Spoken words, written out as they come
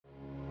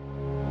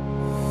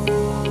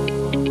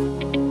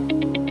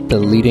the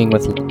Leading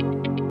with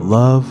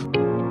Love,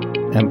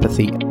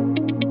 Empathy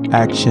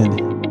Action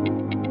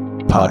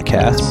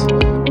podcast.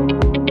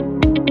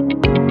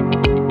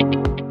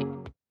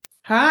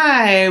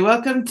 Hi,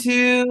 welcome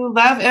to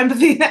Love,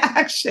 Empathy,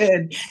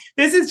 Action.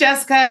 This is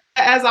Jessica.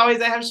 As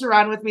always, I have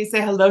Sharon with me.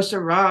 Say hello,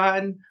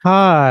 Sharon.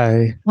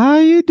 Hi, how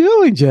are you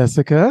doing,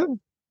 Jessica?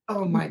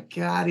 Oh my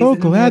God. So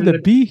glad to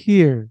be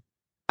here.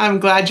 I'm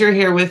glad you're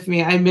here with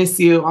me. I miss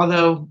you,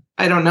 although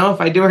I don't know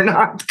if I do or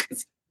not.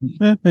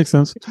 Makes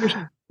sense.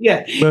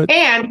 Yeah.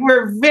 And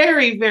we're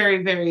very,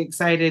 very, very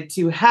excited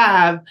to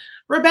have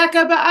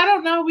Rebecca, but I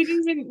don't know. We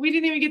didn't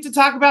even get to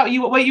talk about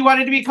what you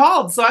wanted to be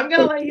called. So I'm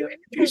going to let you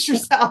introduce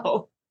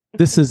yourself.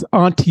 This is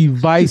Auntie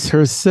VIce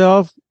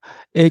herself,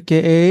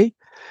 aka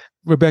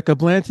Rebecca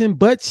Blanton,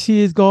 but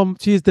she is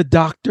the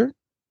doctor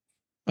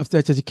of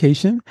sex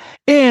education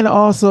and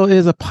also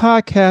is a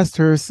podcaster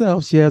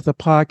herself. She has a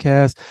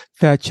podcast,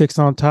 Fat Chicks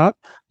on Top.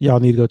 Y'all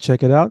need to go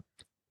check it out.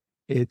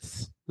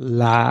 It's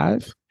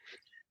live.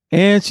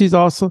 And she's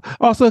also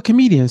a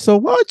comedian. So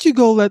why don't you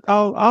go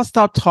I'll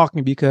stop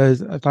talking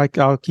because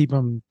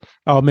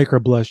I'll make her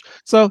blush.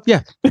 So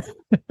yeah.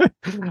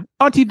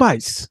 Auntie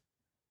VIce.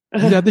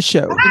 You got the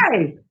show.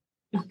 Hi.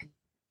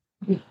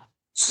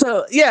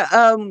 So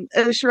yeah,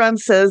 as Sharon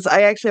says,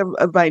 I actually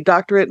have my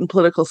doctorate in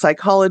political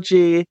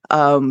psychology.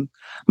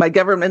 My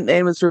government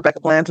name is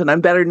Rebecca Blanton.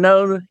 I'm better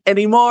known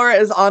anymore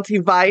as Auntie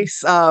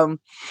VIce,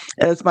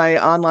 as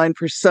my online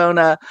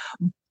persona.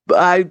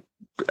 I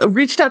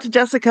reached out to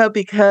Jessica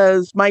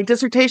because my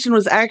dissertation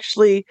was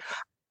actually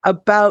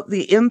about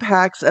the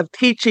impacts of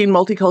teaching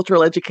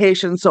multicultural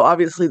education. So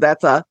obviously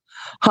that's a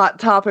hot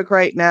topic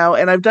right now.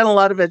 And I've done a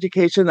lot of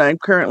education. I'm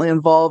currently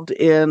involved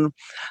in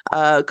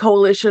a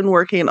coalition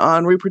working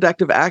on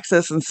reproductive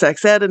access and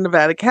sex ed in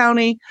Nevada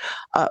County.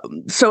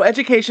 So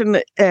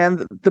education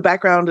and the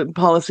background and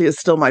policy is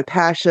still my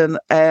passion.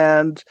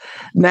 And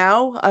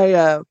now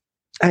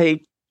I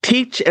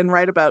teach and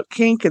write about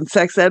kink and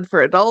sex ed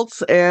for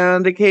adults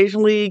and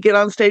occasionally get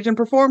on stage and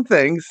perform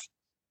things.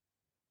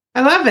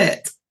 I love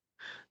it.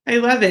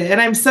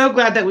 And I'm so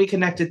glad that we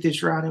connected through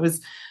Sharon. It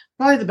was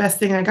probably the best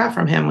thing I got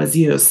from him was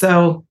you.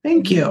 So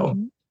thank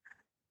you.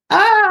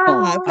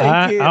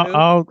 Thank you.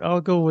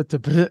 I'll go with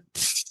the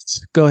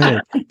go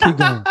ahead. Keep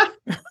going.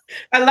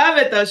 I love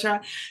it though, Sharon.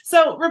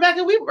 So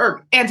Rebecca, we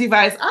were Auntie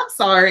VIce. I'm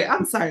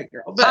sorry,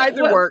 girl. But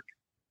either work.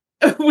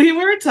 We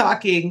were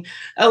talking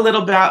a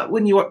little about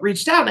when you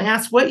reached out and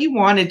asked what you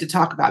wanted to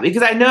talk about,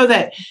 because I know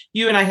that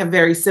you and I have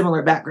very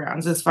similar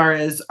backgrounds as far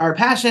as our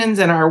passions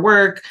and our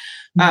work,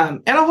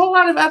 and a whole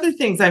lot of other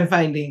things I'm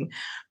finding.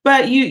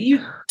 But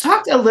you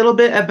talked a little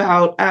bit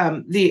about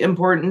the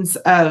importance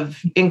of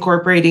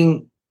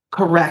incorporating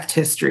correct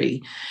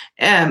history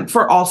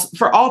for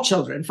all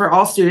children, for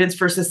all students,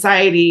 for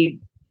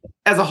society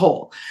as a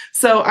whole.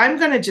 So I'm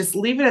going to just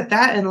leave it at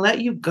that and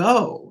let you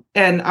go.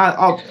 And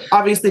I'll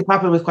obviously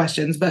pop in with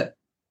questions, but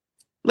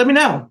let me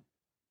know.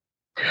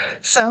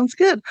 Sounds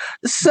good.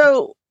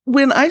 So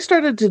when I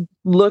started to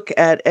look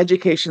at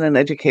education and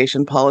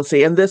education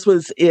policy, and this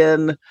was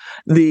in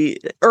the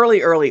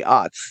early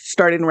aughts,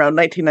 starting around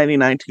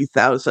 1999,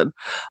 2000,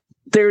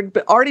 there'd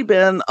already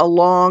been a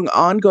long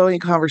ongoing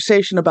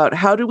conversation about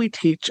how do we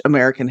teach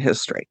American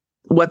history?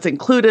 What's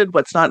included,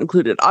 what's not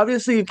included.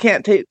 Obviously, you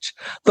can't teach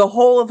the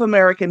whole of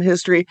American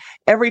history.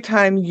 Every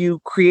time you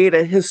create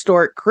a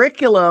historic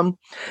curriculum,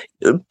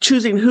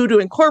 choosing who to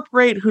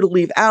incorporate, who to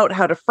leave out,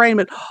 how to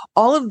frame it,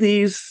 all of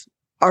these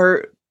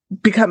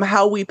become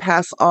how we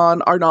pass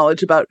on our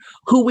knowledge about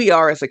who we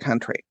are as a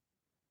country.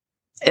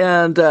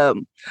 And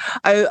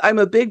I'm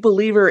a big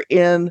believer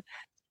in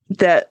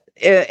that,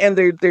 and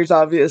there's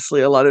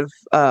obviously a lot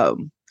of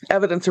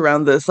evidence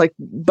around this, like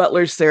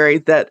Butler's theory,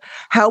 that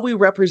how we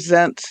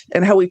represent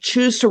and how we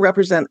choose to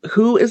represent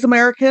who is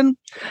American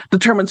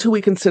determines who we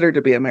consider to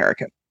be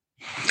American.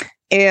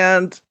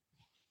 And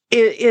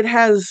it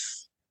has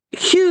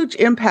huge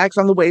impacts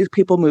on the ways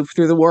people move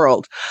through the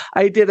world.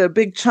 I did a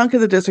big chunk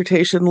of the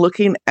dissertation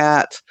looking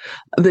at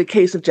the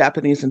case of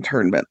Japanese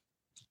internment.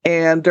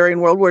 And during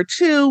World War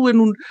II,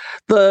 when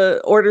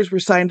the orders were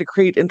signed to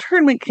create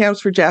internment camps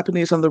for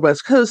Japanese on the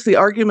West Coast, the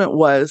argument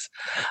was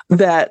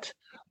that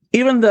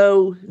even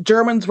though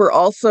Germans were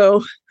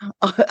also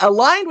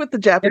aligned with the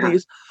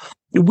Japanese,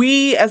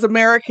 we as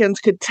Americans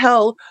could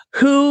tell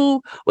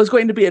who was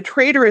going to be a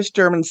traitorous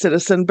German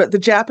citizen, but the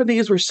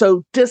Japanese were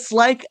so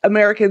dislike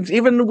Americans,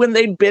 even when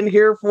they'd been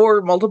here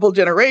for multiple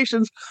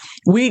generations,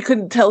 we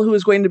couldn't tell who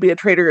was going to be a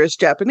traitorous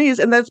Japanese.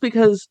 And that's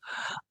because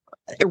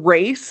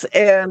race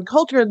and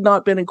culture had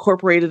not been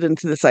incorporated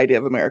into this idea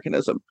of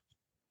Americanism.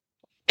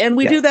 And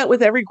we do that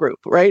with every group,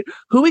 right?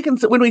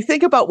 When we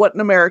think about what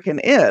an American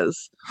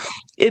is,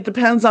 it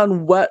depends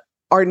on what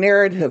our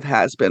narrative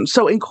has been.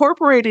 So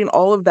incorporating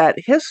all of that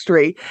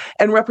history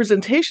and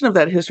representation of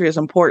that history is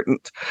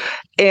important.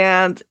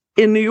 And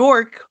in New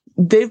York,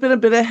 they've been a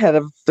bit ahead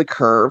of the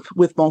curve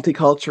with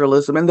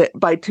multiculturalism. And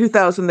by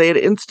 2000, they had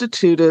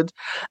instituted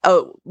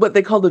what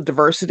they called a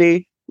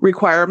diversity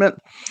requirement,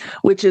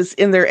 which is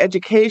in their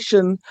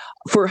education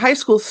for high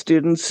school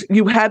students.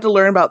 You had to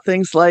learn about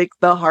things like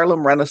the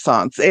Harlem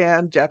Renaissance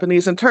and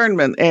Japanese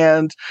internment,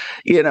 and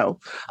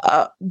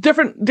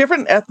different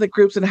ethnic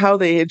groups and how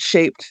they had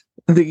shaped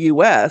the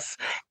U.S.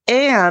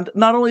 And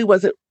not only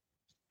did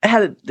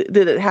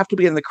it have to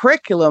be in the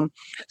curriculum,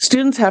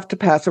 students have to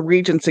pass a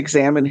Regents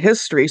exam in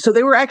history. So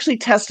they were actually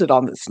tested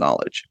on this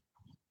knowledge.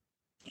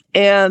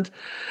 And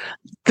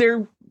there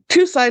are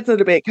two sides of the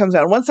debate comes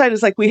out. One side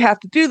is like, we have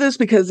to do this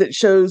because it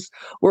shows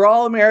we're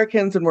all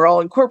Americans and we're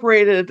all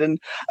incorporated, and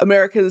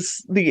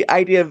America's the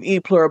idea of e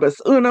pluribus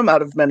unum,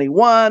 out of many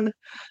one,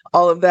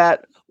 all of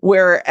that.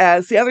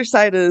 Whereas the other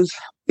side is,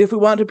 if we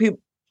want to be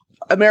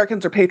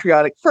Americans are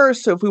patriotic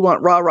first, so if we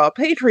want rah-rah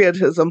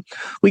patriotism,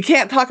 we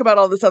can't talk about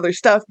all this other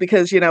stuff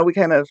because, we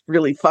kind of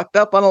really fucked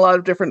up on a lot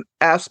of different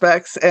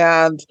aspects,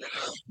 and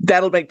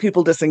that'll make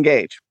people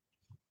disengage.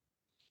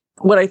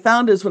 What I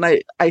found is when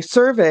I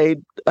surveyed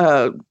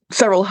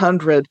several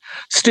hundred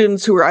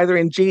students who were either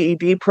in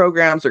GED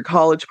programs or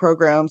college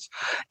programs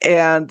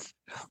and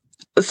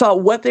saw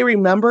what they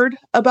remembered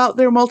about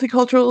their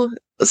multicultural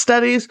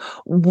studies,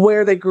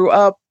 where they grew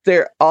up,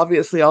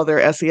 obviously all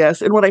their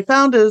SES. And what I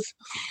found is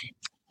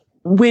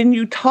when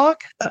you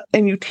talk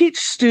and you teach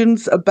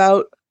students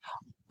about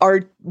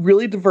our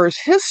really diverse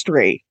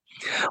history,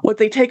 what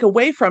they take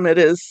away from it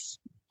is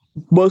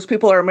most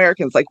people are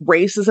Americans. Like,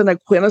 race is a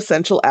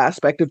quintessential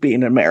aspect of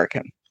being an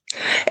American.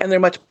 And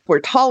they're much more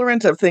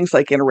tolerant of things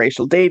like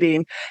interracial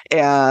dating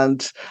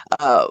and,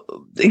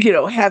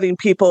 having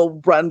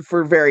people run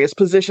for various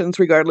positions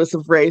regardless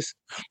of race.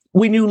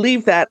 When you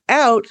leave that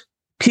out,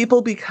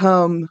 people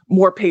become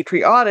more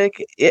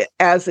patriotic,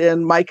 as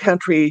in my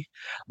country,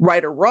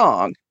 right or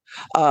wrong.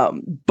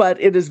 But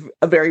it is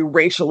a very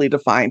racially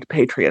defined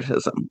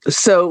patriotism.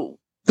 So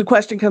the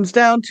question comes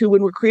down to,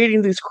 when we're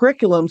creating these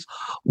curriculums,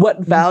 what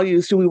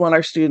values do we want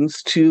our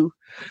students to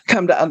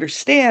come to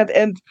understand?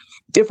 And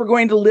if we're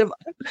going to live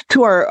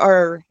to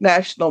our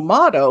national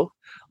motto,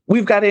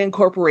 we've got to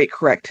incorporate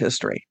correct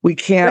history. We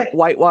can't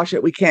whitewash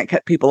it. We can't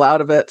cut people out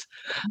of it.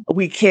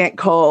 We can't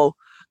call,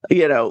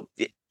 people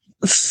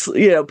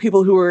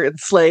who were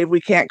enslaved,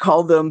 we can't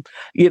call them,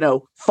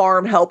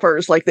 farm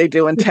helpers like they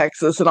do in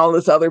Texas and all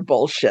this other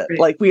bullshit.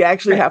 Like, we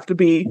actually have to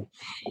be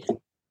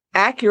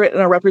accurate in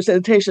our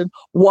representation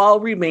while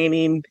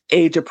remaining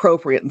age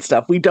appropriate and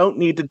stuff. We don't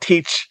need to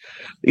teach,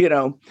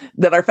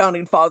 that our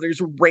founding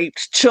fathers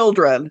raped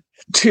children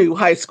to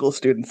high school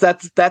students.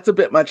 That's a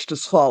bit much to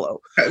swallow.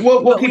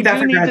 We'll keep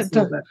that for grad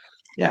school.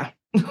 Yeah.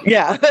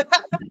 Yeah.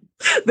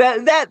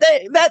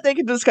 that they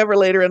can discover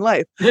later in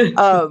life.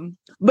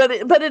 But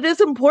it is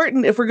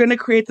important, if we're going to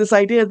create this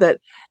idea that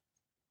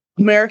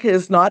America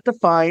is not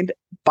defined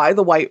by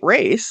the white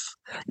race,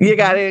 you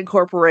got to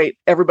incorporate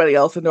everybody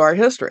else into our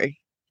history.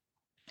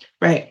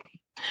 Right.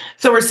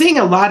 So we're seeing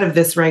a lot of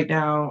this right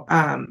now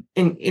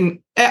in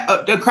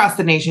across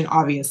the nation,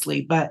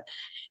 obviously, but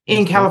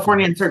in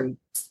California and certain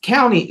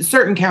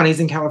counties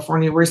in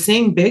California, we're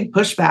seeing big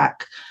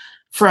pushback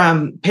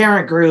from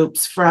parent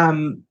groups,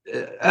 from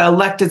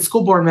elected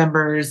school board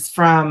members,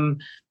 from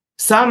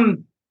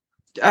some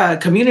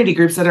community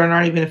groups that are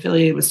not even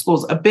affiliated with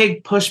schools, a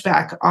big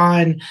pushback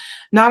on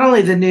not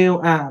only the new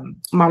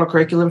model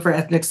curriculum for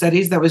ethnic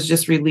studies that was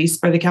just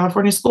released by the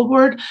California School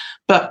Board,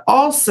 but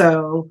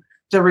also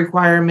the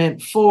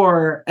requirement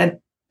for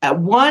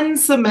one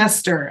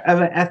semester of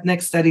an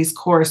ethnic studies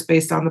course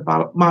based on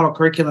the model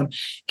curriculum,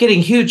 getting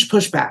huge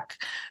pushback.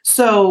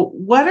 So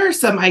what are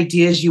some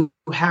ideas you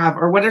have,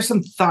 or what are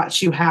some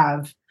thoughts you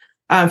have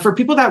for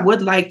people that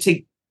would like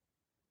to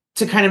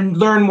kind of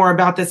learn more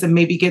about this and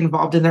maybe get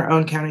involved in their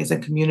own counties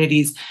and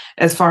communities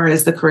as far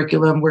as the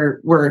curriculum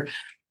we're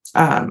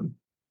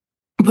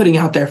putting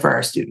out there for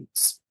our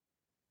students?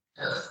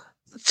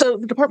 So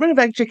the Department of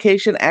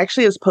Education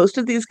actually has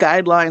posted these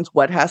guidelines,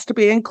 what has to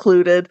be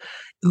included.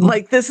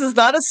 Like, this is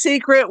not a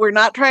secret. We're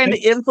not trying to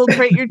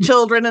infiltrate your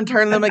children and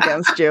turn them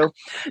against you.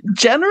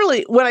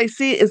 Generally, what I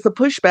see is the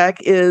pushback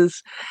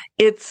is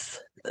it's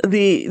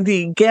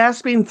the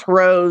gasping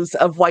throes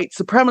of white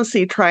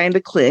supremacy trying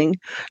to cling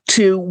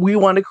to, we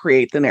want to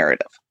create the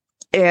narrative.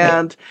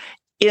 And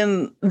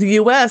in the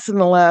US in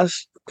the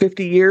last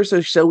 50 years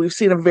or so, we've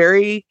seen a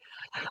very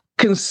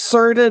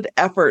concerted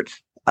effort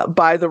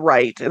by the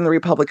right and the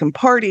Republican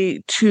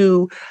Party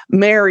to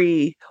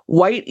marry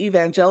white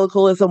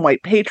evangelicalism,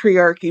 white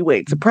patriarchy,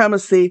 white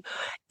supremacy.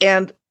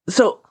 And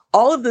so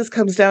all of this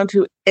comes down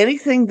to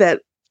anything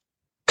that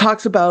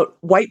talks about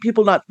white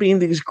people not being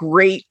these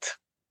great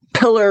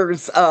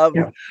pillars of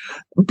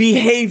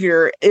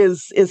behavior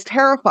is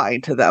terrifying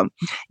to them.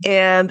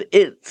 And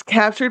it's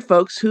captured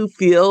folks who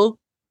feel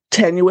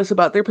tenuous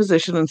about their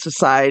position in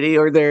society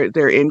or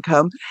their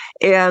income,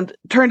 and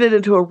turned it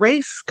into a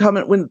race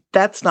comment when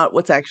that's not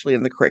what's actually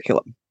in the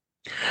curriculum.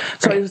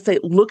 So I would say,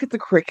 look at the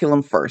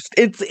curriculum first.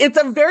 It's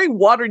a very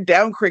watered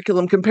down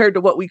curriculum compared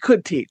to what we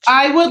could teach.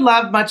 I would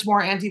love much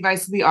more Auntie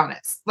VIce, to be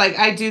honest. Like,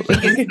 I do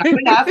think it's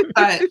not enough,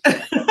 but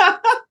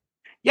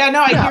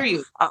I hear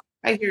you.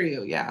 I hear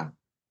you. Yeah.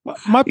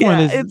 My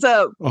point is,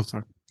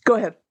 sorry. Go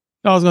ahead.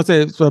 I was going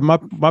to say, so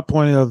my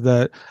point of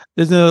that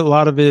isn't a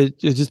lot of it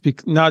is just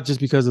not just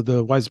because of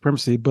the white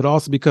supremacy, but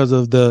also because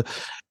of the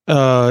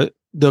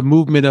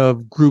movement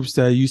of groups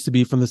that used to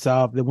be from the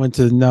South that went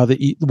to now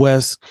the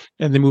West,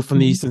 and they moved from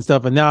the East and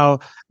stuff, and now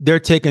they're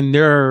taking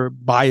their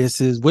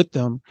biases with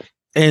them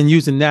and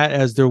using that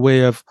as their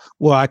way of,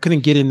 well, I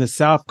couldn't get in the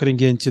South, couldn't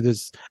get into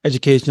this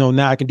educational,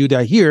 now I can do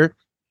that here.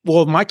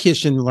 Well, my kids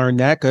shouldn't learn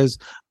that because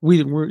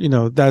we're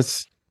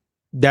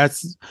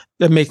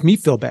that makes me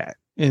feel bad.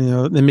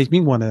 And that makes me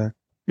want to.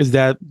 Is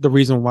that the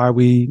reason why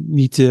we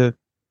need to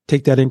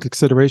take that into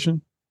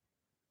consideration?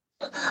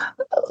 I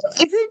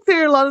think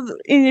there are a lot of,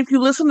 and if you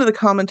listen to the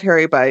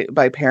commentary by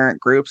parent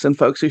groups and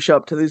folks who show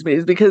up to these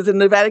meetings, because in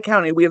Nevada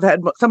County we have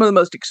had some of the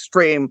most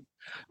extreme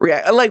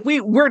like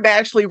we're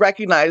nationally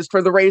recognized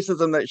for the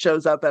racism that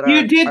shows up at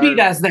You did beat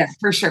us there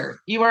for sure.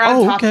 You were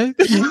on top. Okay.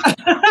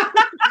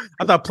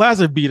 I thought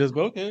Plaza beat us,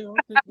 but okay.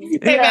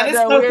 Hey man,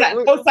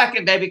 it's close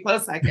second, baby,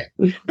 close second.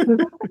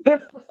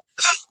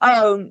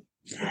 A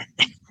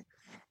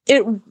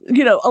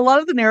lot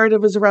of the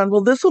narrative is around,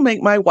 well, this will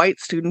make my white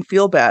student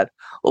feel bad.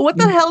 Well, what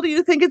the hell do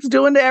you think it's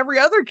doing to every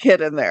other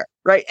kid in there?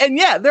 Right. And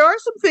yeah, there are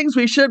some things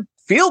we should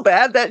feel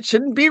bad that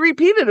shouldn't be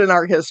repeated in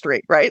our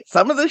history. Right.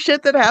 Some of the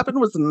shit that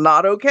happened was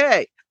not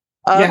okay.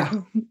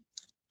 Auntie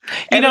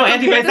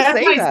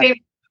VIce,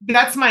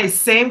 that's my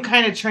same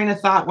kind of train of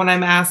thought when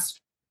I'm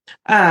asked,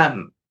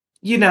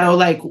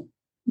 like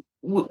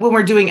when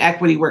we're doing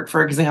equity work,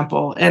 for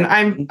example, and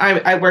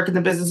I work in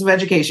the business of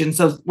education,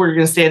 so we're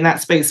going to stay in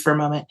that space for a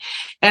moment.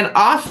 And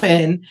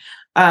often,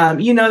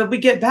 we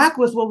get back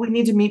with, well, we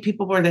need to meet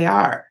people where they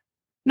are.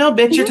 No,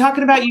 bitch, you're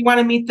talking about you want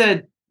to meet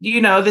the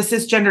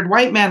cisgendered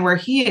white man where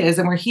he is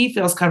and where he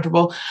feels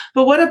comfortable.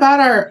 But what about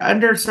our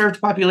underserved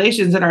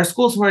populations in our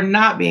schools who are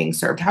not being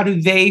served? How do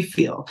they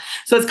feel?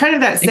 So it's kind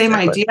of that same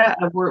idea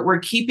of we're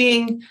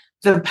keeping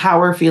the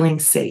power feeling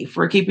safe.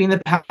 We're keeping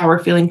the power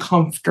feeling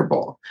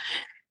comfortable.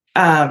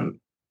 And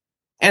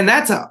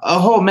that's a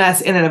whole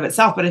mess in and of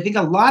itself. But I think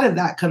a lot of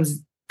that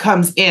comes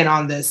in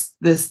on this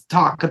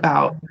talk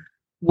about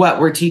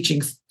what we're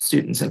teaching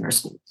students in our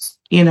schools,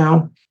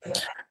 Yeah,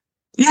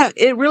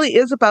 it really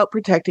is about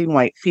protecting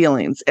white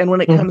feelings. And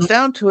when it comes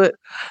down to it,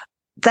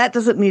 that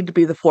doesn't need to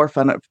be the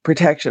forefront of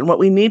protection. What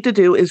we need to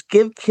do is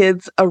give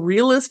kids a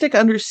realistic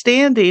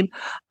understanding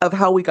of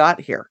how we got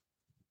here.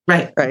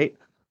 Right. Right.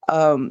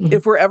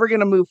 If we're ever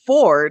going to move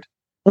forward,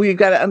 we've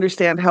got to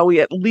understand how we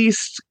at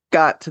least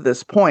got to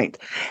this point.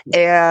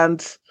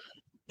 And,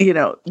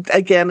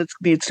 again, it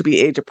needs to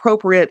be age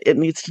appropriate. It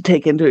needs to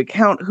take into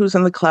account who's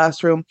in the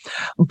classroom.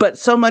 But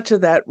so much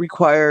of that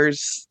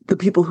requires the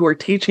people who are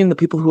teaching, the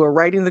people who are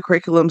writing the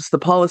curriculums, the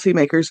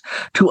policymakers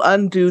to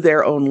undo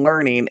their own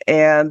learning.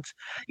 And,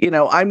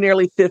 I'm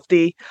nearly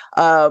 50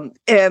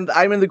 and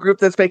I'm in the group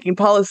that's making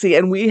policy.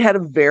 And we had a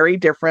very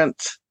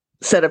different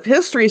set of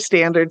history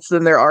standards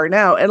than there are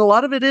now. And a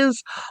lot of it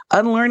is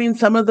unlearning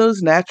some of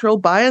those natural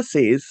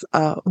biases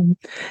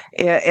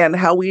and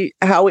how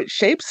it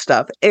shapes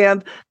stuff.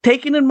 And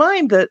taking in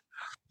mind that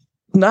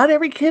not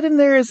every kid in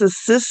there is a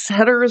cis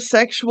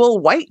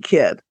heterosexual white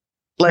kid.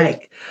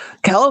 Like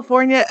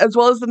California, as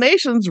well as the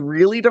nation's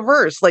really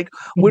diverse. Like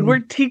when we're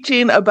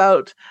teaching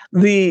about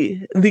the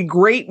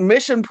great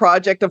mission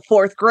project of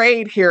fourth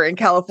grade here in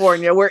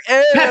California, where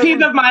pet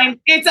peeve of mine.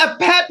 It's a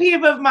pet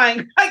peeve of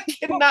mine. I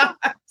cannot.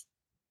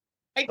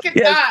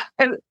 Yes.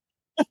 And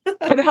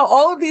how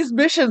all of these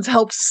missions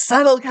help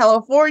settle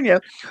California.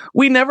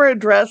 We never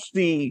address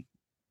the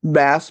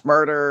mass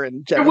murder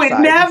and genocide. We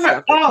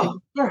never.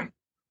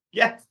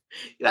 Yes.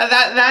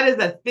 That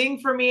is a thing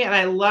for me. And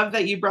I love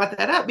that you brought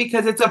that up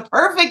because it's a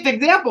perfect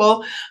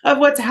example of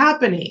what's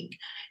happening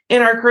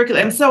in our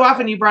curriculum. And so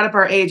often you brought up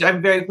our age.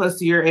 I'm very close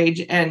to your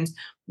age. And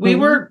we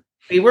were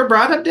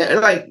brought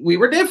up, we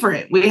were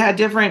different. We had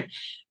different,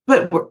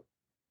 but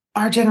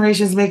our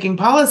generation's making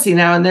policy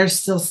now and they're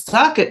still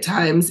stuck at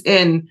times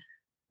in,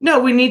 no,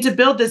 we need to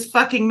build this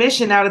fucking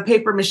mission out of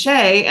paper mache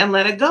and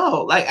let it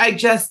go.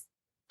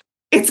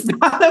 It's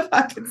gotta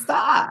fucking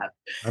stop.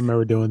 I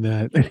remember doing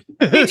that.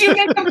 Did you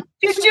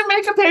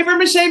make a paper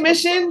mache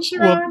mission,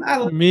 Sharon?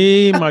 Well,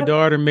 my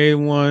daughter made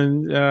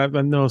one. I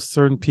know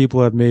certain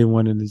people have made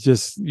one, and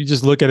you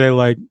just look at it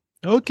like,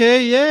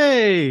 okay,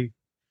 yay.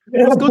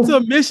 Let's go to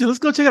a mission. Let's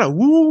go check it out.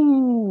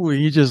 Woo. And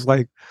you just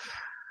like,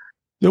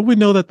 don't we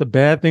know that the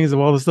bad things of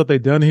all the stuff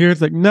they've done here?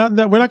 It's like, no,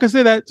 we're not gonna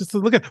say that. Just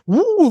look at,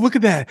 look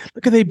at that.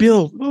 Look at they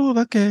build. Oh,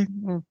 okay.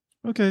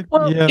 Okay.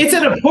 Well, yeah. It's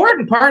an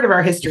important part of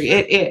our history.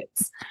 It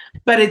is.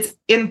 But it's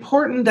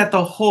important that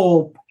the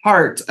whole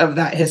part of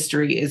that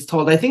history is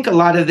told. I think a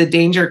lot of the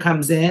danger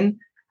comes in,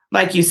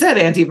 like you said,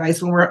 Auntie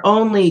VIce, when we're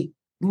only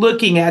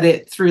looking at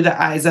it through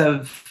the eyes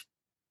of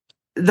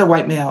the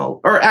white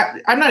male, or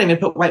I'm not even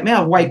put white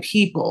male, white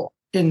people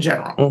in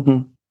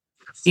general.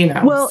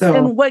 Well,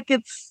 and what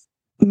gets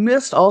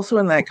missed also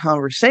in that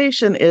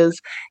conversation is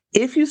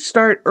if you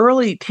start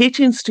early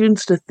teaching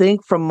students to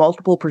think from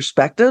multiple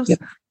perspectives,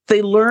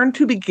 they learn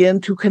to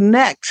begin to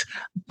connect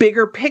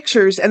bigger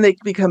pictures and they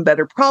become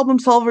better problem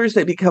solvers.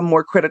 They become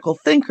more critical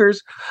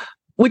thinkers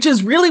which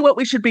is really what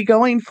we should be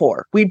going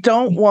for. We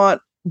don't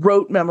want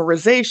rote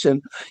memorization.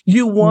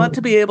 You want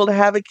to be able to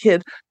have a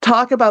kid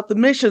talk about the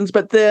missions,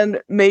 but then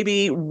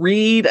maybe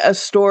read a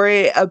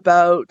story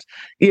about,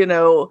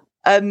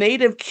 a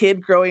native kid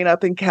growing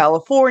up in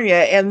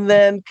California, and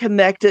then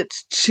connect it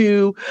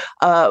to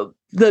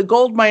the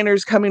gold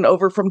miners coming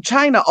over from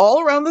China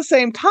all around the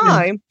same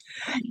time.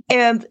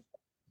 And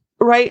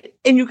right.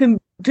 And you can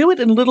do it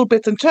in little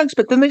bits and chunks,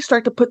 but then they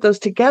start to put those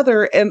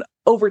together. And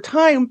over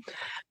time,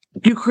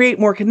 you create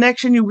more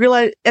connection. You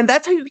realize, and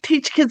that's how you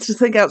teach kids to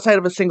think outside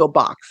of a single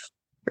box.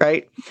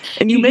 Right.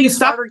 And you make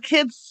smarter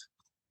kids.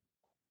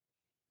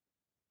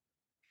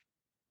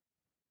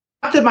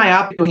 The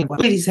myopic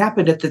these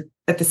happened at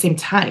the same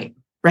time,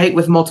 right?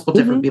 With multiple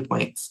different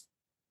viewpoints.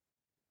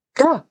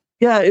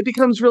 Yeah, it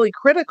becomes really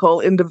critical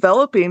in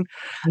developing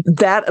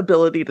that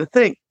ability to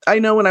think. I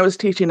know when I was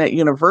teaching at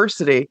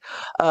university,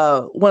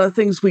 one of the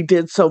things we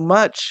did so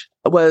much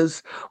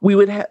was we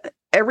would have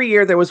every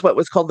year there was what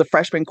was called the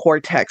freshman core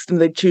text,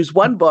 and they'd choose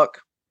one book.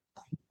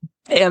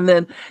 And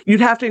then you'd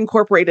have to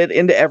incorporate it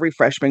into every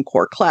freshman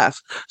core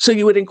class. So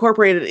you would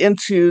incorporate it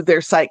into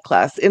their psych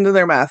class, into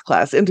their math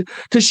class, and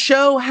to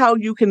show how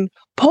you can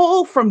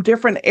pull from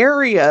different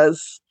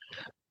areas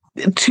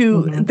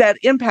to that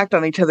impact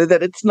on each other,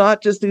 that it's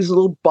not just these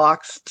little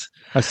boxed,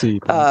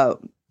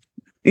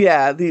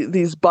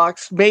 these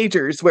boxed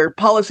majors where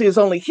policy is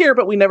only here,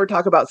 but we never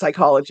talk about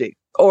psychology.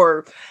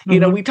 Or,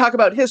 we talk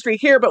about history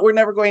here, but we're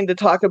never going to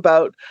talk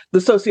about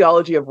the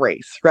sociology of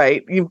race,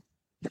 right?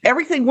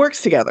 Everything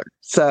works together.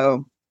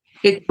 So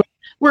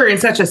we're in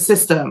such a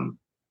system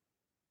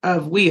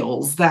of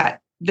wheels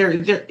that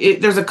there's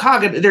a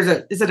cog.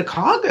 Is it a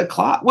cog? A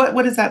clock?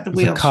 What is that? The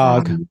wheel? A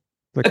cog.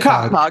 A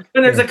cog.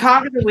 When there's a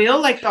cog in the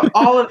wheel, like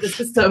all of the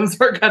systems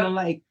are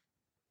gonna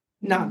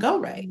not go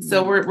right.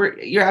 So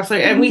you're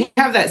absolutely, and we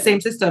have that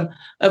same system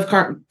of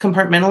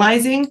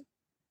compartmentalizing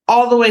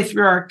all the way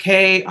through our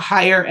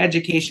higher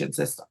education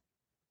system,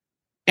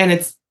 and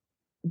it's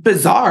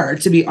bizarre,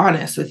 to be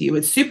honest with you.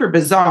 It's super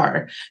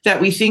bizarre that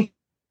we think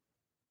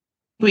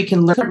we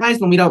can learn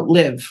when we don't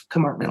live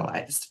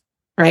compartmentalized,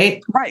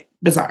 right? Right.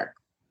 Bizarre.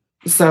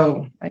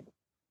 So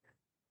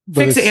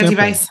fix it, Auntie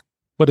VIce.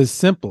 But it's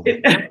simple.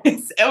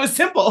 It was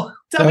simple.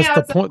 Tell me how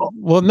it's simple.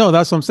 Well, no,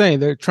 that's what I'm saying.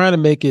 They're trying to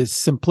make it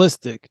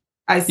simplistic.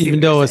 I see. Even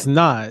though it's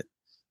not.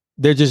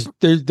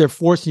 They're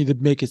forcing you to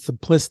make it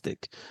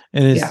simplistic.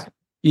 And it's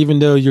even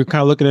though you're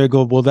kind of looking at it and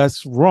go, well,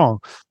 that's wrong.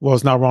 Well,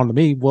 it's not wrong to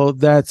me. Well,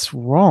 that's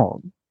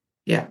wrong.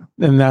 Yeah.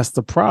 And that's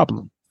the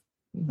problem.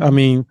 I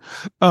mean,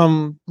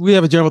 we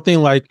have a general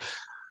thing like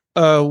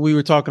we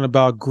were talking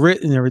about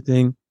grit and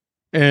everything,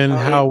 and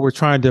how we're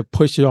trying to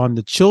push it on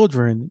the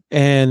children.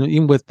 And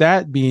even with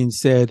that being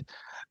said,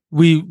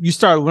 you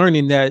start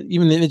learning that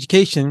even in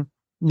education,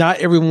 not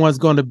everyone's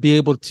going to be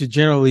able to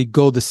generally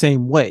go the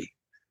same way.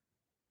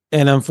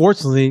 And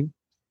unfortunately,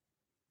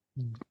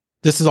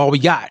 this is all we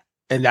got.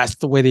 And that's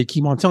the way they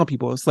keep on telling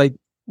people. It's like,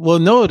 well,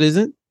 no, it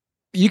isn't.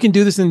 You can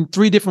do this in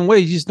 3 different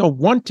ways. You just don't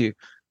want to.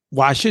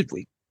 Why should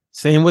we?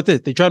 Same with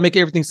it. They try to make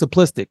everything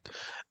simplistic.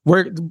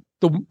 Where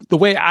the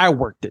way I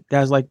worked it,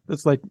 that's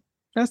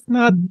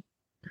not.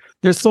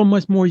 There's so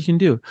much more you can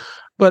do.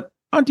 But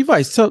Auntie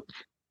VIce, so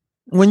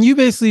when you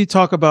basically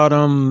talk about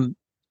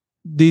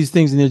these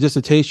things in your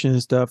dissertation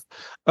and stuff,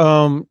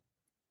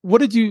 what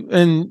did you,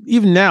 and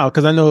even now,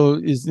 because I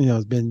know it's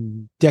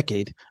been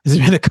it's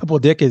been a couple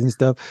of decades and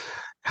stuff.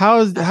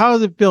 How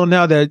does it feel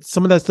now that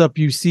some of that stuff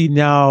you see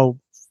now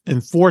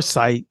in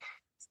foresight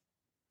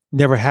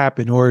never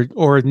happened,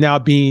 or now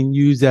being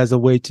used as a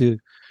way to,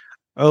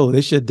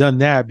 they should have done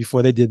that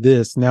before they did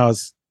this. Now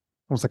it's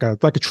almost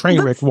like a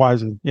train wreck.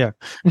 Yeah.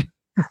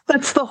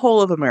 That's the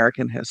whole of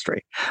American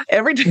history.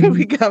 Every time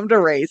we come to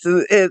race,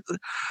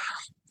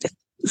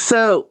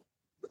 so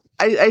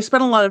I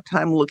spent a lot of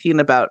time looking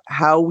about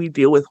how we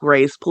deal with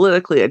race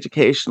politically,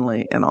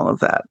 educationally, and all of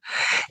that.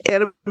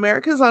 And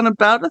America's on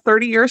about a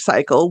 30-year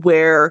cycle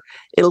where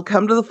it'll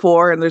come to the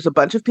fore, and there's a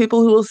bunch of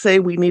people who will say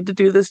we need to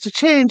do this to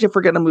change if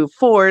we're going to move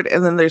forward,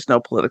 and then there's no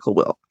political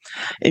will.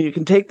 And you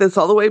can take this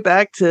all the way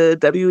back to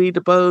W.E.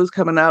 Du Bois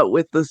coming out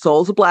with The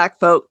Souls of Black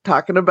Folk,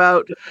 talking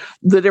about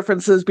the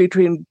differences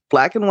between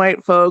Black and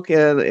white folk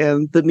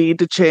and the need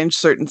to change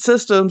certain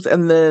systems.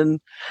 And then,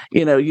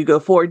 you go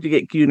forward, you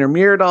get Gunnar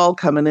Myrdal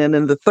coming in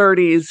the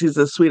 30s. He's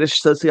a Swedish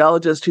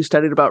sociologist who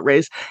studied about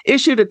race,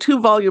 issued a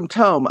 2-volume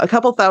tome, a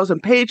couple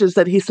thousand pages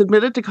that he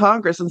submitted to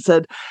Congress and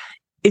said,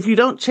 if you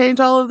don't change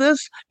all of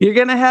this, you're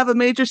going to have a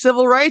major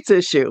civil rights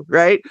issue,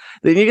 right?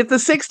 Then you get the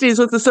 60s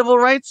with the civil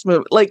rights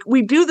movement. Like,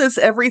 we do this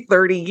every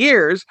 30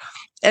 years,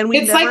 and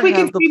it's like we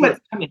can see what's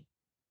coming,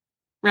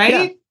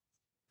 right?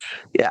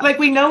 Yeah. Like,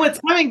 we know what's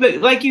coming, but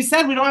like you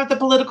said, we don't have the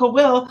political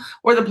will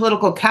or the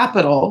political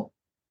capital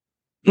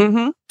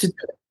to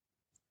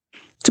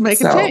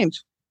make a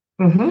change.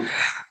 And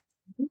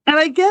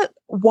I get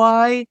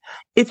why,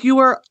 if you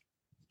are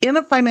in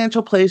a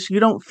financial place you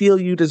don't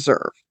feel you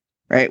deserve,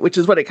 right? Which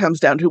is what it comes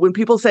down to. When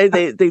people say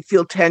they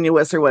feel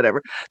tenuous or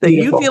whatever, that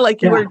you feel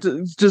like you are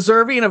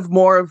deserving of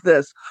more of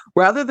this,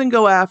 rather than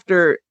go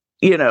after,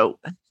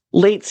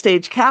 late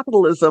stage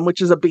capitalism,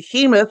 which is a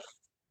behemoth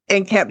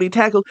and can't be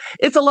tackled,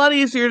 it's a lot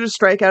easier to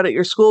strike out at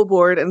your school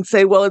board and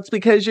say, well, it's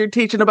because you're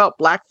teaching about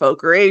Black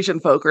folk or Asian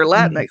folk or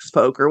Latinx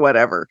folk or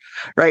whatever,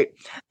 right?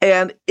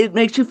 And it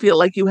makes you feel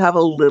like you have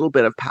a little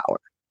bit of power.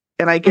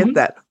 And I get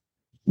that.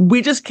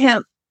 We just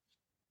can't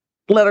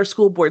let our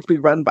school boards be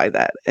run by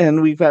that.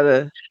 And we've got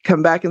to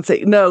come back and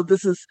say, no,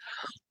 this is,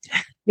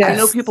 I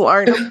know people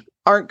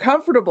aren't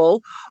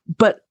comfortable,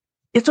 but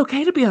it's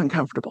okay to be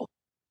uncomfortable.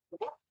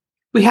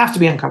 We have to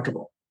be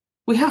uncomfortable.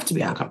 We have to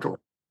be uncomfortable.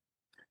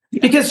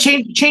 Because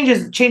change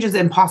is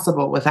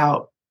impossible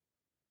without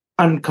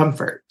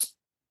uncomfort.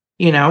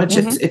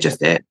 It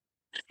just is.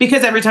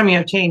 Because every time you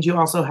have change, you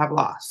also have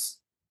loss.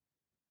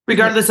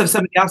 Regardless if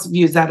somebody else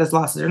views that as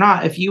losses or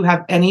not, if you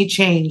have any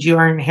change, you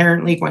are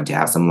inherently going to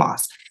have some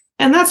loss.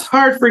 And that's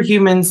hard for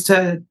humans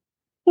to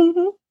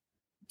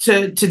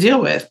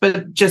deal with.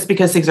 But just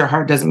because things are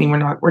hard doesn't mean we're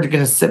going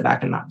to sit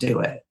back and not do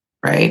it.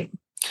 Right.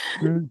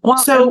 Well,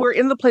 so we're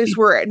in the place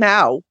we're at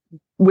now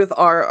with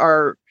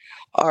our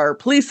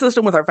police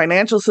system, with our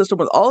financial system,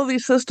 with all of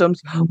these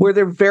systems where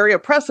they're very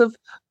oppressive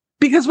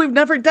because we've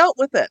never dealt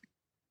with it.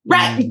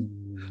 Right.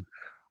 Ding,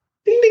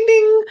 ding,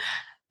 ding.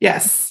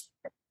 Yes.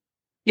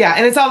 Yeah.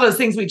 And it's all those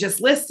things we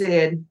just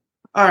listed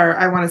are,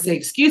 I want to say,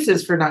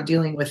 excuses for not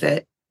dealing with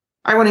it.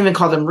 I won't even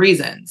call them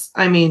reasons.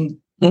 I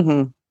mean,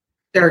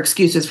 they're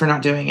excuses for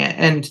not doing it.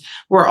 And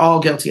we're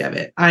all guilty of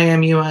it. I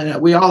am, you, and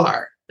we all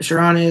are.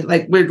 Sharana,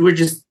 like we're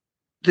just,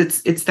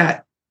 it's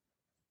that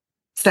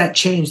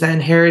change, that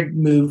inherent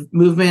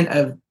movement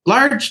of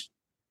large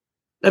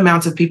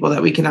amounts of people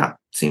that we cannot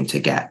seem to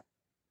get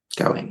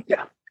going.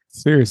 Yeah.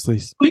 Seriously.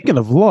 Speaking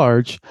of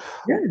large,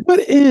 what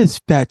is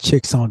Fat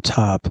Chicks on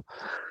Top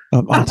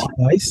of Auntie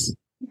VIce?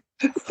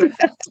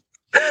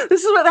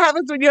 This is what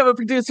happens when you have a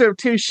producer of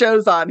two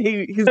shows on.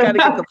 He's got to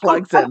get the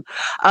plugs in.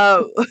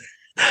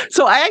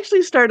 So I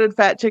actually started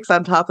Fat Chicks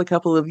on Top a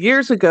couple of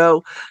years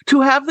ago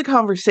to have the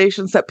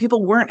conversations that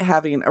people weren't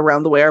having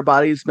around the way our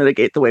bodies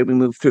mitigate the way we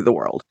move through the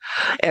world,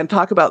 and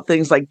talk about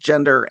things like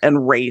gender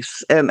and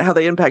race and how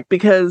they impact,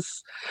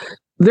 because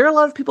there are a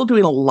lot of people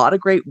doing a lot of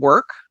great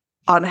work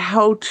on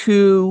how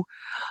to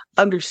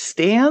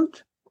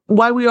understand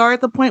why we are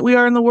at the point we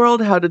are in the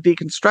world, how to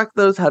deconstruct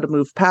those, how to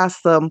move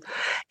past them,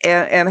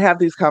 and have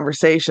these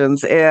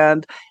conversations.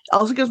 And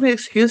also gives me an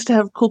excuse to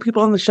have cool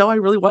people on the show I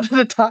really wanted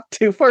to talk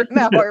to for an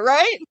hour,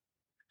 right?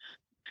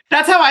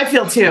 That's how I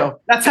feel too.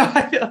 That's how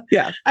I feel.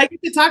 Yeah. I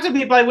get to talk to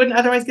people I wouldn't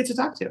otherwise get to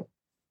talk to.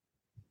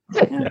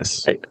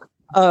 Yes.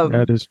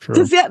 That is true.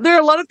 Because there are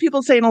a lot of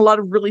people saying a lot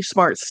of really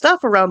smart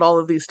stuff around all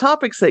of these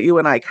topics that you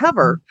and I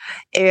cover.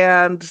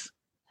 And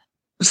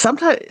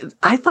sometimes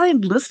I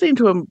find listening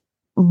to them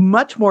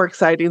much more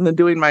exciting than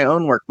doing my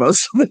own work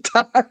most of the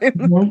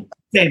time.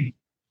 Same.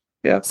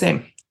 Yeah.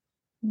 Same.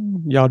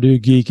 Y'all do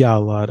geek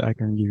out a lot. I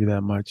can give you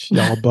that much.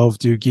 Y'all both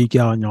do geek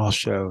out on y'all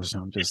shows.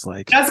 I'm just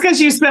like, that's because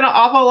you spend an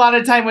awful lot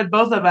of time with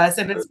both of us,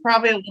 and it's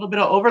probably a little bit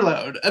of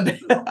overload. A bit.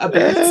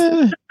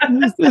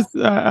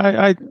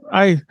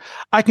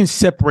 I can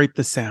separate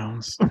the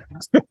sounds.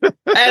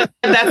 and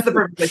that's the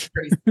perfect.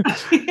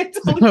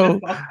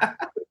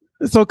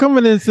 So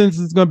coming in, since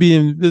it's going to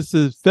be this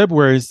is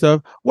February and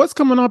stuff, what's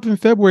coming up in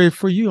February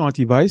for you,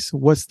 Auntie VIce?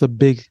 What's the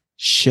big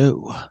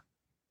show?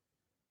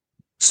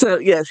 So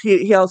yes,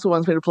 he also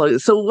wants me to plug it.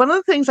 So one of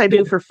the things I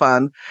do for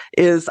fun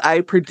is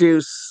I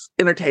produce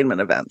entertainment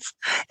events.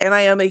 And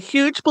I am a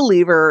huge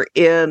believer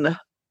in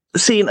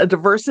seeing a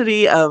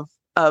diversity of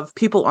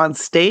people on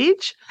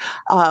stage,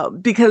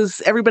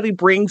 because everybody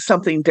brings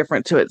something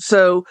different to it.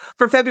 So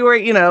for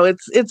February,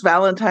 it's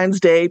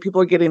Valentine's Day.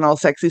 People are getting all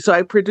sexy. So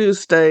I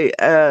produced an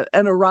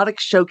erotic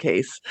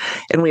showcase,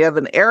 and we have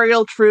an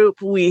aerial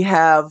troupe. We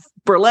have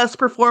burlesque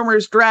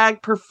performers,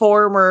 drag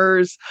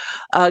performers,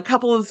 a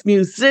couple of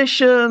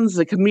musicians,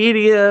 a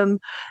comedian,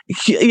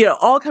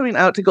 all coming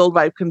out to Gold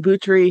Vibe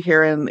Kombuchery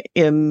here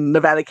in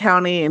Nevada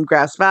County in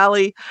Grass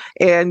Valley.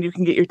 And you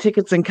can get your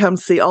tickets and come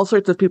see all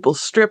sorts of people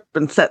strip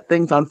and set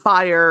things on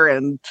fire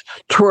and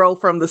twirl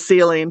from the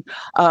ceiling.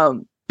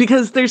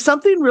 Because there's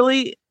something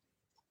really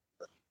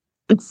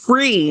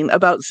freeing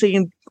about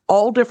seeing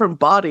all different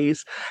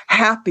bodies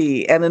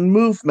happy and in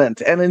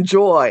movement and in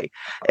joy.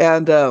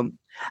 And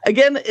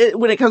again,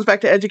 when it comes back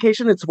to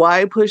education, it's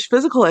why I push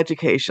physical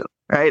education,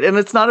 right? And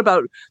it's not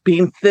about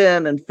being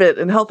thin and fit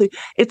and healthy.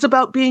 It's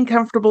about being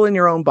comfortable in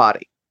your own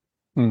body.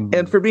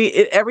 And for me,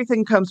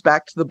 everything comes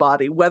back to the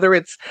body, whether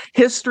it's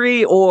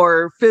history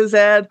or phys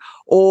ed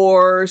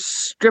or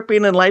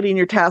stripping and lighting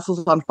your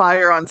tassels on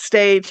fire on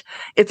stage.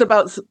 It's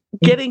about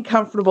getting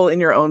comfortable in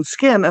your own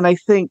skin. And I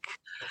think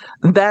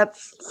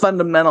that's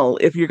fundamental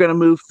if you're going to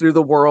move through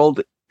the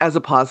world as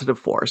a positive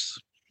force.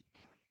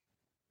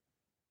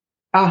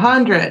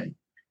 100.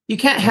 You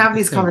can't have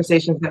these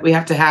conversations that we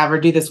have to have or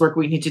do this work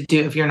we need to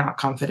do if you're not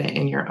confident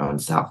in your own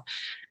self.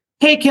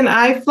 Hey, can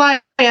I fly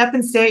up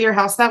and stay at your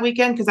house that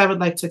weekend? Because I would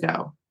like to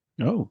go.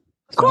 Oh,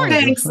 of course.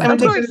 Thanks. Of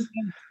course.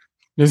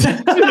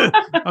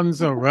 I'm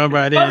so run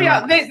right in. Oh,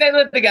 yeah, they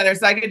live together,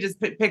 so I could just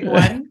pick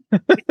one.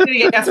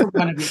 Yes, for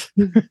one of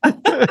you.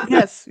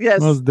 Yes,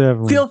 Most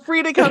definitely. Feel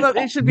free to come up.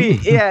 It should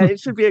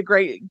be a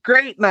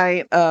great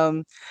night.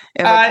 And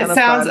a ton It of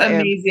sounds fun.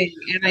 amazing,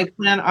 and I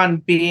plan on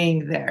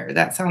being there.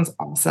 That sounds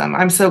awesome.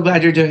 I'm so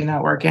glad you're doing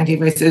that work. Auntie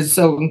VIce is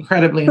so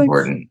incredibly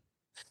important.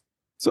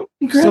 So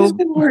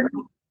I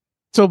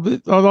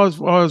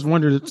always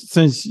wondered,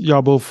 since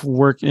y'all both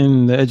work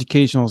in the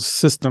educational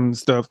system and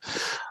stuff,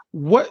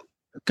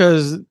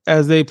 because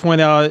as they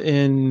point out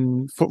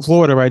in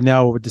Florida right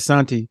now with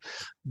DeSantis,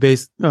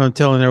 based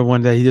telling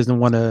everyone that he doesn't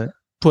want to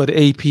put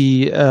AP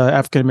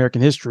African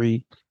American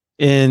history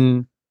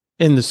in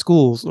the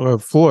schools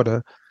of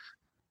Florida.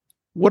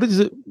 What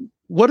is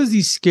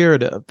he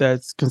scared of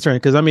that's concerning?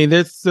 Because I mean,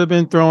 there's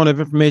been thrown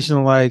of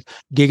information like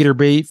gator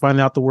bait.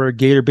 Finding out the word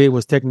gator bait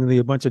was technically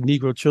a bunch of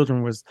Negro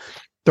children was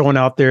thrown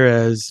out there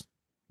as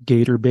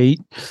gator bait,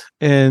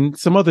 and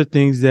some other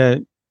things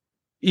that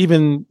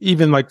even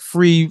like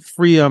free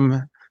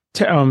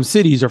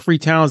cities or free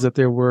towns that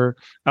there were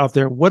out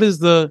there. What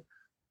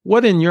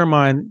in your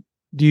mind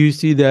do you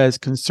see that as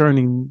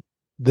concerning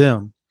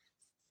them?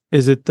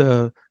 Is it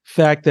the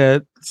fact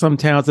that some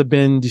towns have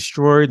been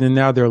destroyed and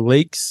now they're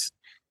lakes,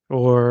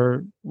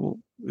 or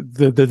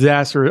the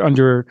disaster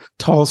under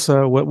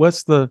Tulsa?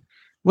 What's the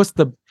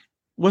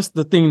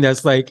thing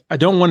that's like, I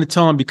don't want to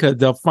tell them because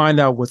they'll find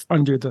out what's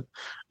under the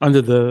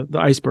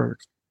iceberg?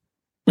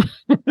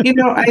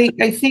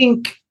 I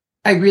think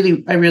I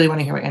really want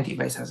to hear what Auntie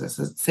VIce has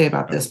to say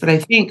about this, but I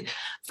think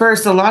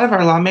first, a lot of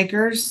our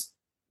lawmakers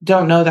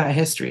don't know that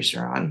history,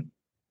 Sharon,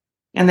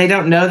 and they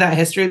don't know that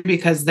history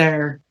because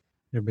we're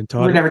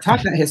never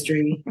taught that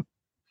history,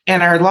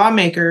 and our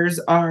lawmakers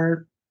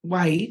are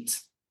white.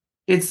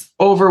 It's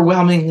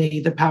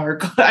overwhelmingly the power.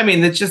 I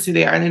mean, that's just who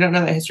they are, and they don't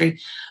know that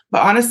history.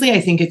 But honestly, I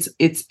think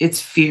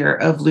it's fear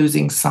of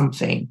losing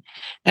something.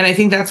 And I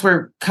think that's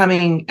where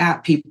coming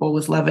at people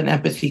with love and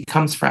empathy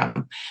comes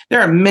from.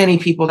 There are many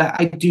people that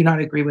I do not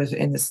agree with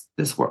in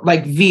this world,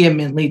 like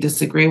vehemently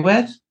disagree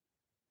with,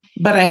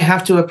 but I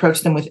have to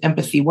approach them with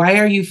empathy. Why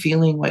are you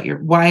feeling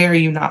why are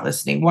you not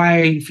listening? Why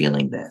are you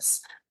feeling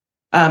this?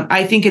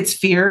 I think it's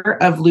fear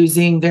of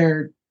losing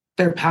their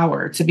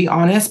power, to be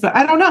honest, but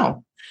I don't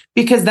know,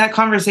 because that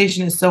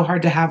conversation is so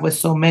hard to have with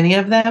so many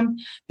of them,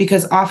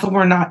 because often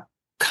we're not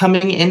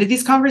coming into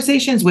these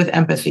conversations with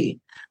empathy.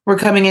 We're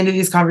coming into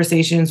these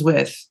conversations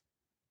with,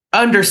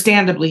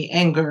 understandably,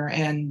 anger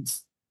and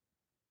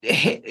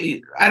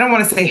hate. I don't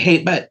want to say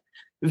hate, but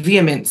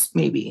vehemence,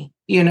 maybe,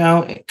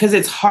 because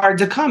it's hard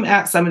to come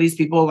at some of these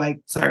people like,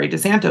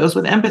 DeSantis,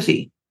 with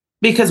empathy.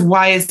 Because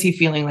why is he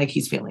feeling like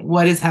he's feeling?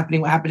 What is happening?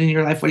 What happened in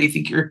your life? What do you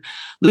think you're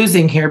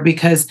losing here?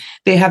 Because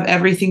they have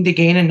everything to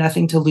gain and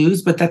nothing to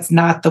lose, but that's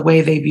not the way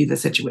they view the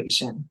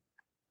situation.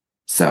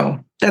 So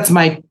that's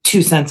my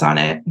 2 cents on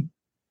it.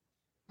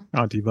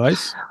 Auntie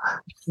VIce?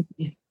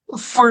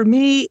 For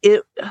me,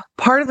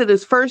 part of it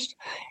is, first,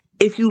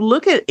 if you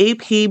look at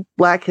AP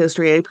Black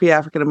history, AP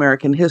African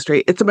American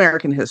history, it's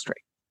American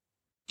history.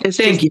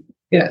 Thank you.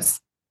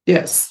 Yes.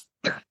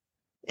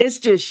 It's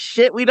just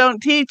shit we don't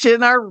teach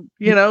in our,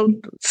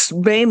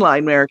 mainline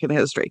American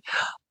history.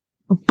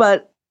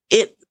 But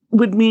it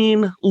would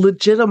mean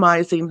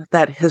legitimizing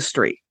that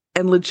history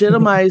and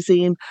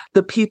legitimizing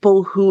the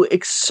people who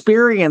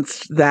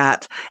experienced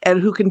that and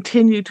who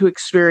continue to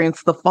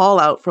experience the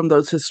fallout from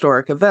those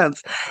historic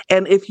events.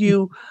 And if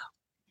you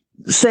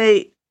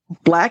say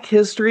Black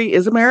history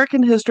is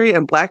American history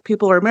and Black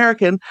people are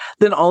American,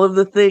 then all of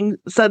the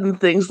sudden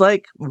things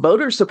like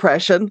voter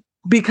suppression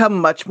become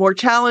much more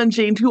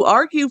challenging to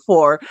argue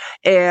for,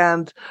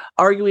 and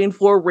arguing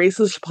for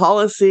racist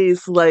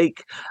policies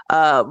like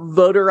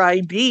voter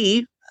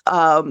ID,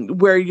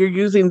 where you're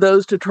using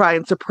those to try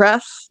and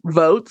suppress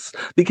votes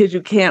because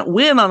you can't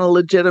win on a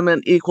legitimate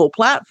equal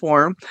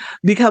platform,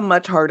 become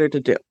much harder to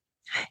do.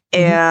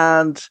 Mm-hmm.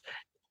 And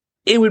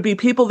it would be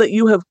people that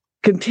you have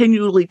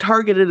continually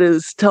targeted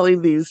as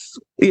telling these,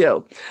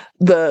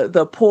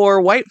 the poor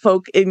white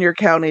folk in your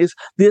counties,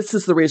 this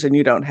is the reason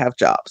you don't have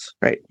jobs,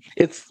 right?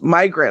 It's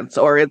migrants,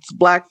 or it's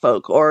Black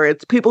folk, or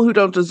it's people who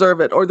don't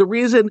deserve it, or the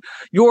reason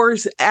your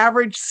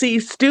average C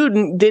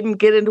student didn't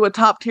get into a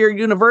top tier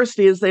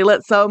university is they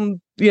let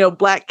some,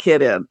 Black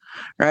kid in,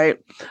 right?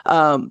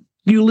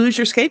 You lose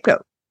your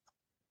scapegoat.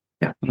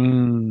 Yeah.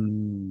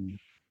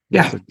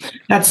 Yeah.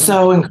 That's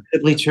so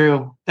incredibly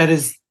true. That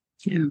is,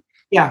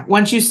 yeah.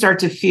 Once you start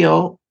to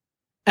feel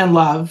and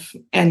love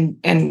and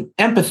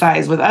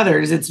empathize with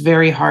others, it's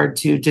very hard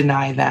to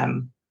deny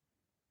them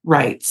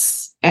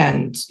rights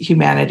and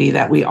humanity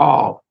that we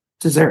all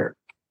deserve.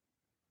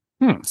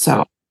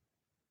 So,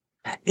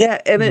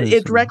 yeah, and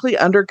it directly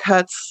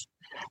undercuts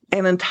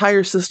an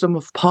entire system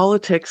of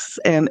politics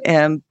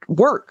and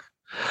work.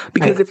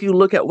 Because if you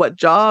look at what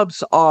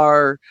jobs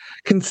are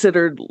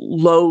considered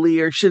lowly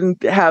or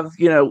shouldn't have,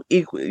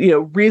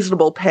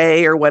 reasonable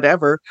pay or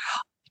whatever,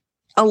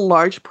 a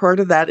large part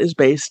of that is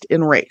based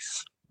in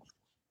race.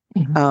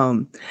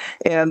 Mm-hmm.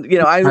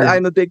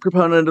 I'm a big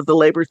proponent of the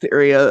labor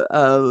theory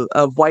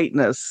of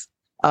whiteness.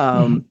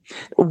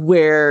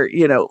 where,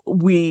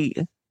 we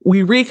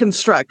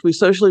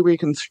socially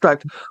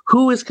reconstruct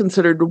who is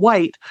considered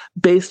white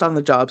based on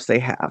the jobs they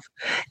have.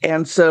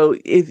 And so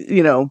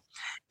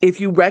if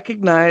you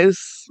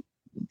recognize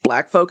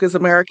Black folk as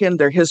American,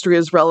 their history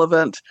is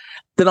relevant,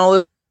 then all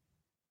of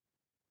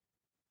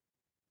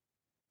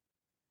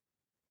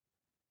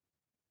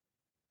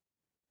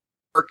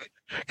work,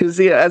 because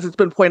as it's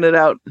been pointed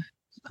out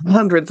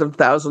hundreds of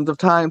thousands of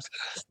times,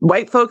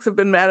 white folks have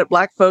been mad at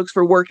Black folks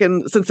for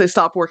working since they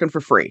stopped working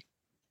for free.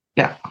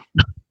 Yeah.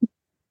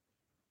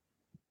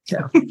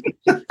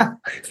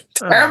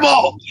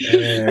 Terrible.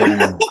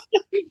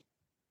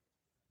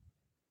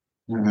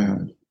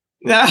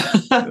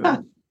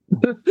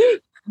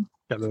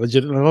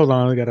 Hold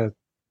on, I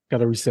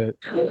gotta reset.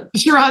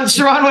 Sharon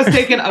was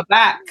taken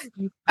aback.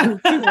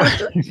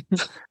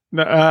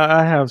 No,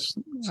 I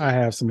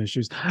have some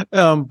issues.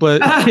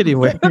 But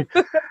anyway,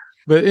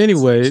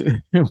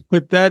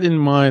 with that in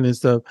mind and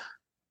stuff,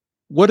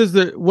 what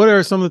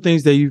are some of the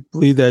things that you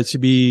believe that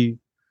should be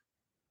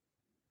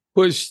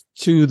pushed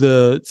to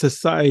the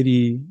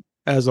society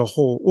as a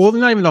whole? Well,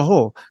 not even a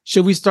whole.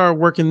 Should we start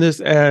working this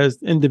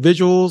as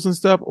individuals and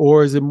stuff,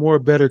 or is it more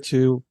better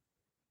to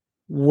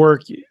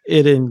work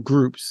it in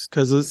groups?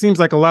 Because it seems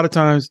like a lot of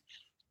times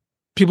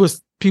people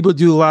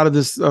do a lot of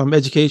this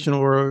education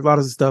or a lot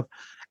of this stuff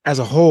as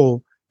a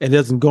whole, and it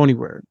doesn't go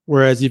anywhere.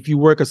 Whereas if you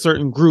work a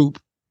certain group,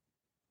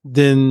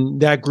 then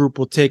that group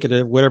will take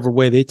it whatever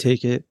way they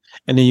take it,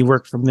 and then you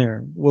work from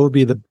there.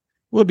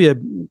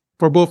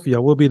 For both of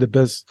y'all, what will be the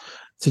best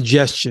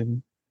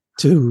suggestion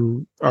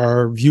to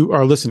our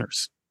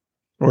listeners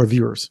or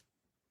viewers?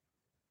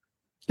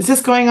 Is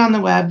this going on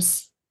the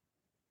webs,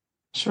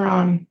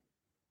 Sharon?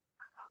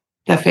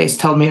 That face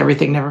told me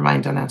everything. Never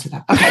mind. Don't answer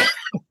that. Okay.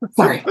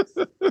 Sorry.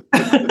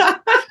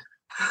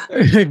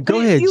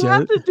 Go ahead,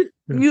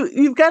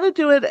 You've got to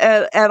do it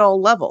at all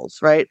levels,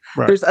 right?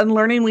 There's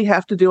unlearning we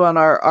have to do on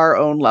our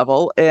own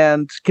level,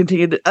 and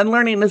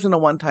unlearning isn't a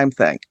one-time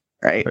thing,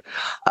 right?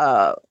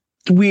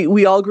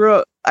 We all grew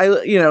up.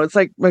 It's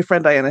like my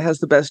friend Diana has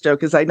the best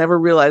joke, is I never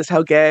realized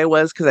how gay I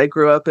was because I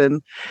grew up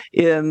in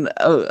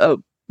a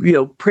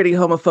pretty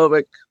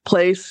homophobic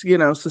place,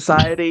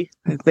 society.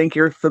 I think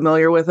you're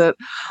familiar with it.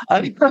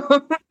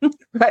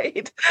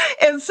 Right.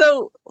 And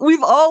so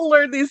we've all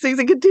learned these things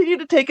and continue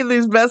to take in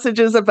these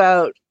messages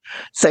about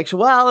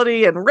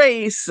sexuality and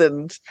race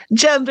and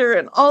gender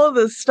and all of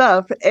this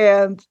stuff.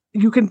 And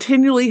you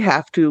continually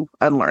have to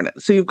unlearn it.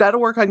 So you've got to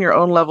work on your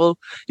own level.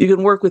 You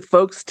can work with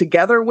folks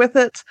together with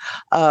it.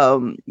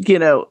 Some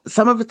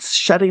of it's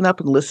shutting up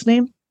and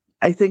listening.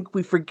 I think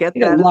we forget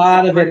that. A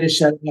lot of it is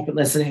shutting up and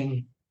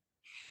listening.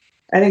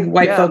 I think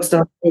white folks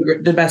don't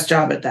do the best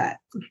job at that.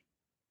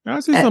 I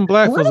see some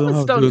Black folks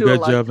don't do a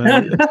good job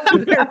at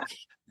it.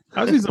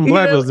 I see some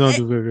Black folks don't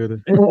do good at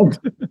it.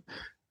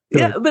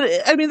 Yeah, but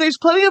I mean, there's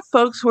plenty of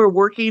folks who are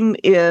working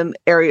in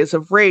areas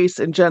of race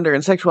and gender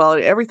and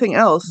sexuality, everything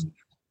else,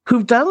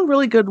 who've done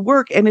really good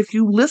work. And if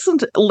you listen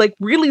to,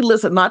 really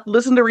listen, not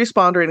listen to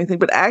respond or anything,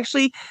 but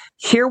actually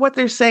hear what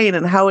they're saying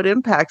and how it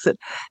impacts it,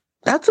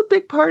 that's a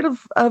big part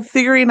of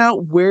figuring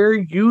out where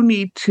you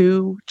need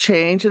to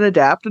change and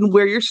adapt and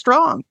where you're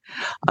strong.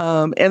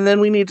 And then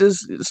we need to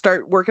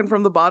start working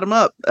from the bottom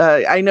up.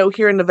 I know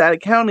here in Nevada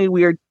County,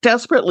 we are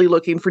desperately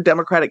looking for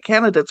Democratic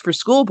candidates for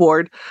school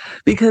board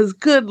because,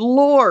 good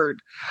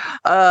Lord,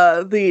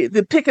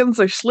 the pickings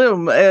are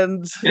slim.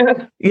 And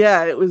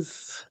it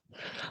was,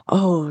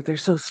 they're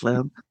so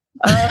slim.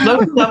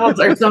 Local levels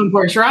are so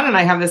important. Sharon and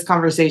I have this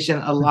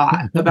conversation a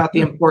lot about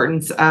the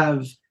importance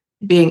of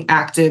being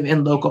active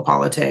in local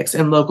politics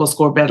and local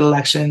school board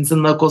elections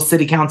and local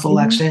city council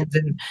elections.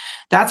 And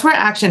that's where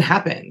action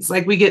happens.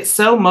 Like we get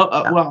so,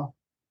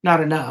 not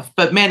enough,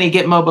 but many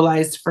get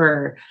mobilized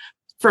for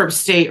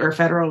state or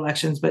federal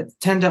elections, but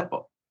tend to,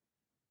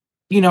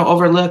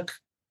 overlook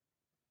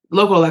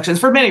local elections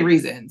for many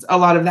reasons. A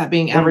lot of that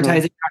being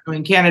advertising, not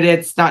knowing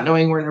candidates, not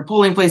knowing where their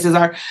polling places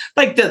are.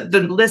 Like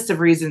the list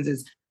of reasons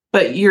is.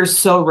 But you're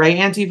so right,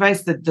 Auntie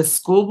VIce, that the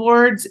school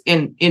boards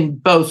in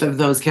both of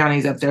those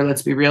counties up there,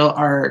 let's be real,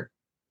 are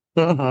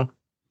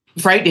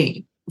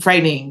frightening,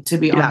 to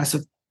be honest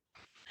with you.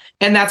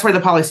 And that's where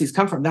the policies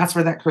come from. That's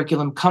where that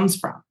curriculum comes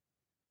from,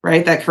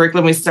 right? That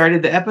curriculum we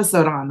started the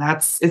episode on,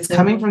 it's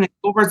coming from the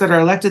school boards that are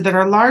elected that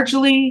are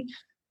largely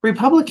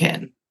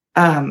Republican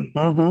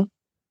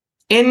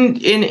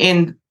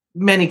in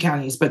many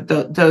counties, but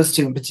those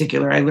two in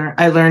particular,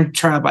 I learned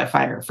trial by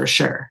fire for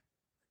sure.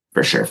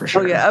 For sure.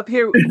 Oh yeah, up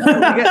here we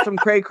get some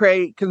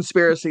cray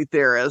conspiracy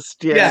theorists.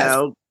 You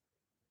know,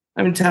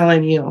 I'm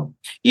telling you.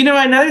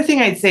 Another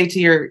thing I'd say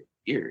to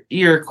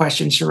your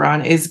question,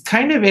 Sharon, is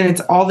kind of, and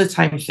it's all the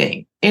time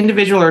thing,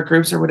 individual or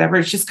groups or whatever.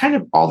 It's just kind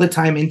of all the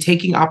time in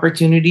taking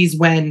opportunities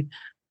when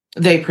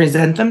they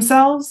present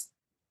themselves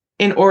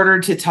in order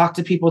to talk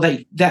to people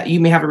that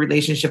you may have a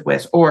relationship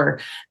with or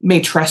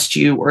may trust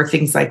you or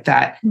things like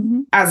that.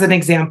 As an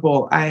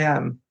example,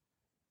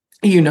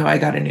 I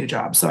got a new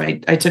job. So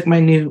I took my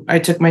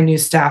new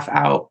staff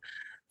out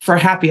for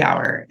happy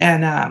hour.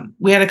 And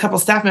we had a couple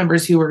staff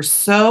members who were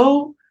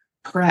so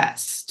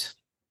pressed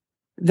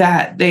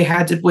that they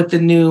had to, with the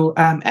new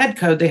ed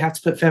code, they have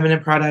to put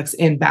feminine products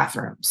in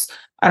bathrooms.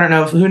 I don't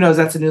know who knows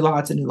that's a new law.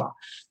 It's a new law.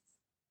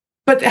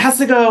 But it has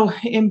to go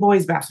in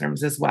boys'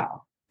 bathrooms as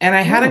well. And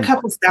I had a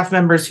couple staff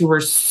members who were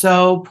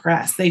so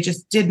pressed. They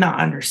just did not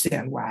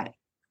understand why.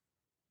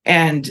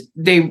 And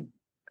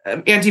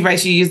Auntie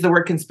VIce, you used the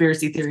word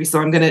conspiracy theory.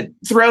 So I'm going to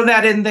throw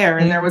that in there.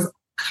 And there was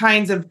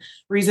kinds of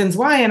reasons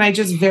why. And I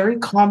just very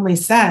calmly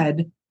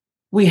said,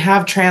 we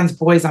have trans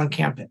boys on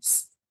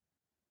campus.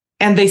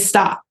 And they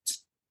stopped.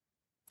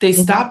 They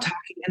stopped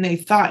talking and they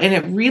thought, and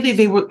it really,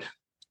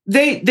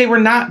 they were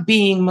not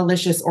being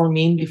malicious or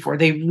mean before.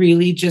 They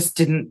really just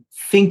didn't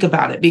think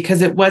about it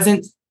because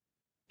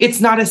it's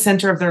not a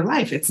center of their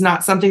life. It's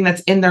not something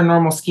that's in their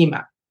normal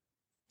schema.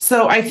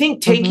 So I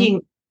think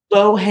taking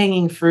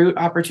low-hanging fruit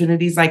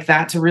opportunities like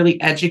that to really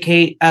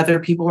educate other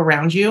people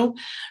around you,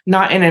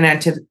 not in an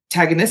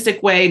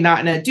antagonistic way,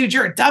 not in a dude,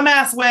 you're a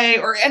dumbass way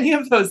or any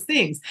of those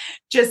things.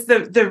 Just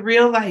the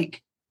real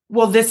like,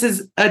 well, this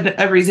is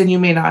a reason you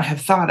may not have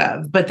thought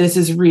of, but this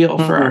is real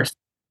for our,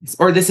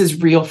 or this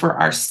is real for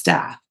our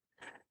staff.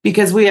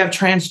 Because we have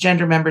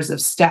transgender members of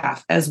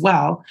staff as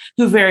well,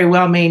 who very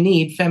well may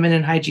need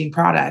feminine hygiene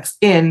products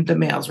in the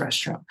male's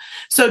restroom.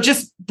 So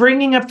just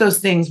bringing up those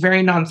things,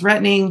 very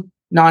non-threatening,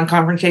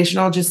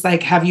 non-confrontational, just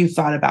like, have you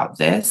thought about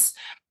this?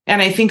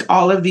 And I think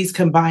all of these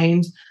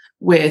combined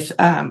with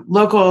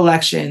local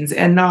elections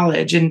and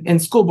knowledge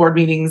and school board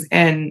meetings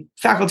and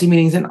faculty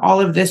meetings and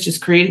all of this,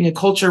 just creating a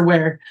culture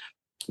where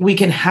we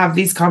can have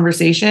these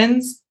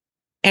conversations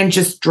and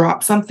just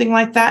drop something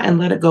like that and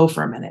let it go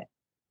for a minute.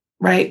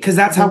 Right? Because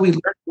that's how we learn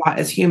a lot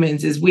as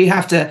humans is we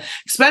have to,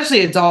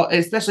 especially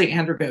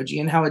andragogy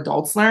and how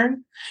adults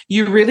learn,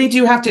 you really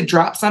do have to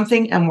drop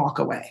something and walk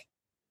away.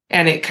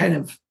 And it kind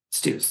of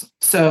stews.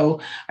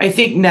 So I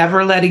think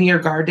never letting your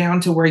guard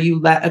down to where you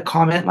let a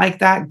comment like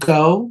that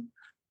go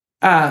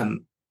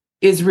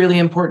is really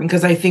important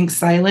because I think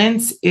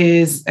silence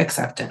is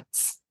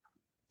acceptance.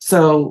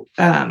 So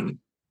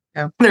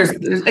there's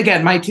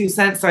again, my 2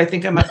 cents. So I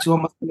think I'm up to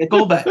almost a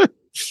nickel, but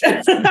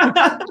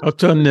up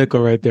to a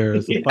nickel right there.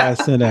 It's a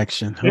 5-cent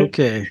action.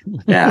 Okay.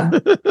 Yeah.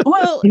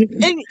 Well,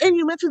 and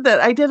you mentioned that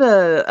I did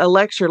a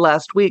lecture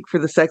last week for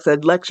the sex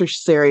ed lecture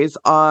series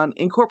on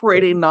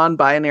incorporating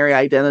non-binary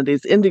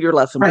identities into your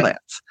lesson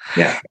plans.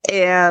 Yeah.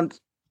 And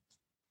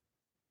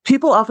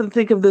people often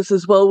think of this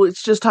as, well,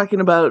 it's just talking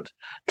about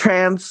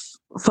trans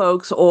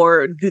folks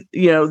or,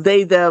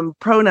 they, them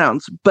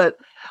pronouns. But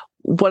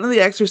one of the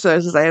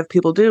exercises I have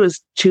people do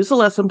is choose a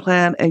lesson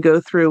plan and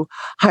go through,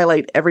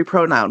 highlight every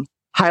pronoun,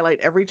 highlight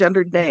every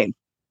gendered name,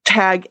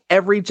 tag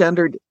every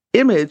gendered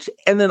image.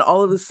 And then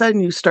all of a sudden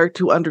you start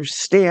to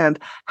understand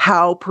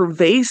how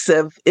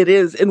pervasive it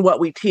is in what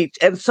we teach.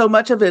 And so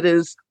much of it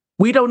is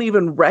we don't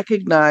even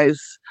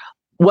recognize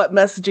what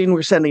messaging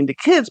we're sending to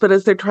kids, but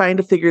as they're trying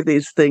to figure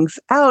these things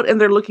out and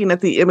they're looking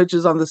at the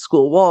images on the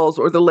school walls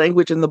or the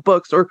language in the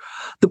books or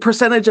the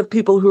percentage of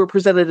people who are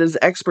presented as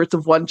experts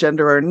of one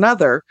gender or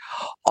another,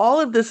 all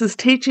of this is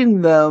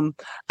teaching them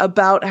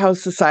about how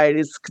society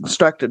is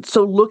constructed.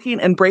 So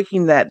looking and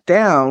breaking that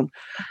down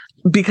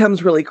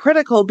becomes really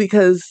critical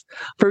because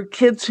for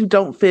kids who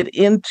don't fit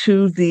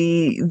into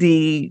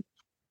the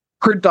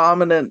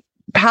predominant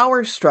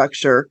power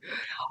structure,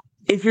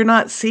 if you're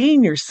not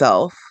seeing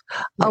yourself,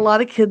 a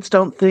lot of kids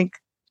don't think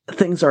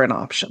things are an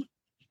option.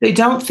 They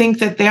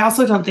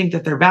also don't think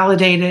that they're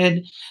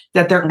validated,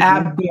 that they're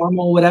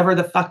abnormal, whatever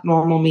the fuck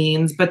normal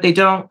means, but they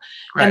don't,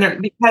 and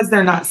because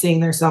they're not seeing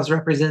themselves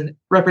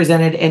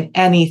represented in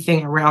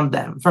anything around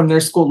them, from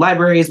their school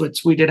libraries,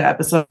 which we did an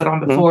episode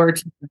on before,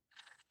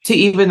 to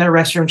even their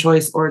restroom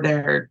choice or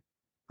their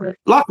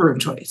locker room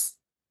choice.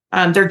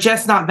 They're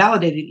just not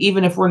validated.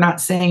 Even if we're not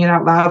saying it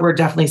out loud, we're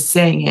definitely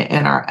saying it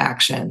in our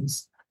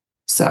actions.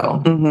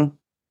 So,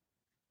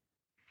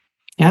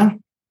 yeah.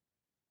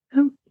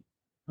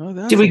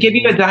 Oh, did we give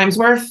you a dime's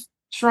worth,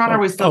 Sharon? Are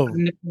we still?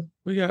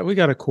 We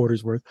got a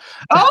quarter's worth.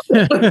 Oh,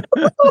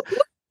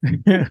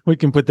 we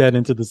can put that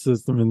into the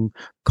system and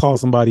call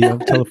somebody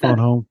up, telephone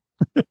home.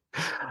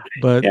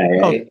 But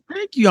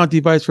thank you, Auntie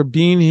VIce, for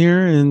being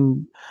here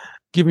and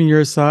giving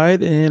your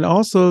side, and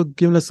also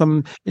giving us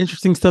some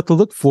interesting stuff to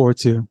look forward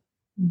to.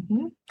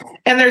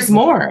 And there's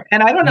more.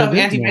 And I don't know if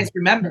Auntie VIce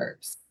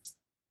remembers,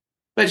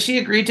 but she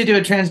agreed to do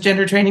a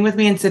transgender training with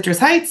me in Citrus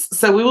Heights.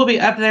 So we will be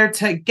up there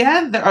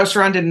together. Oh,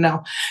 Sharon didn't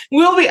know.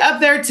 We'll be up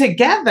there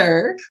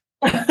together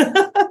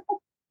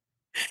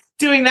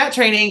doing that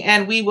training,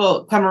 and we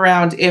will come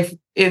around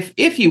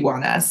if you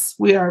want us.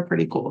 We are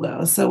pretty cool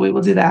though. So we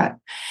will do that.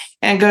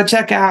 And go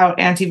check out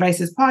Auntie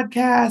VIce's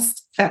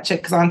podcast, Fat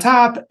Chicks on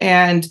Top.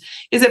 And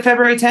is it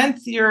February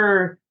 10th,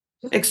 your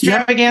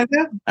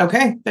extravaganza?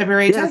 Okay,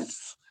 February 10th.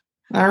 Yes.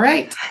 All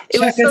right. It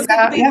was so good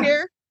to be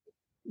here.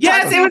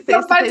 Yes, it was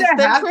so fun to have you.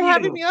 Thanks for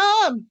having me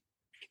on.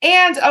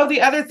 And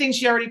the other thing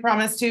she already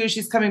promised too,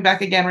 she's coming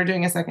back again. We're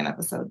doing a second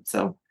episode.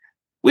 So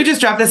we just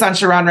dropped this on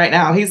Sharon right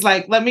now. He's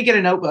like, let me get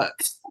a notebook.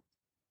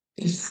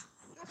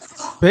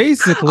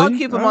 Basically. I'll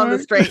keep him on the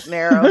straight and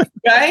narrow.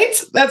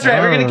 Right? That's right.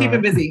 We're going to keep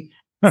him busy.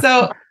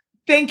 So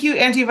Thank you,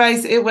 Auntie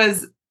VIce. It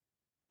was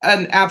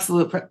an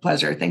absolute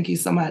pleasure. Thank you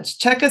so much.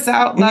 Check us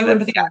out,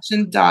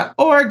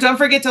 loveempathyaction.org. Don't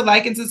forget to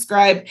like and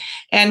subscribe,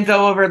 and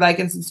go over, like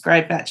and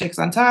subscribe, Fat Chicks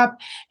on Top.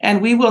 And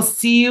we will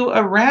see you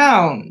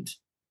around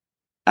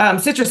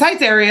Citrus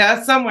Heights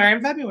area somewhere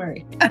in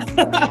February. All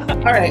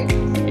right.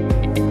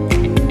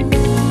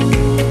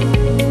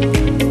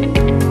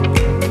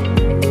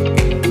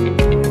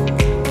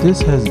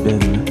 This has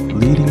been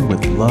Leading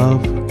with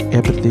Love,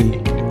 Empathy,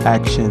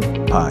 Action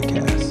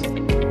podcast,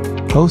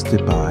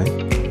 hosted by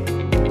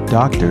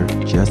Dr.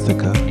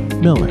 Jessica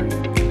Miller.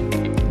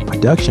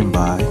 Production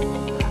by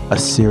A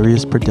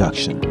Serious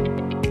Production.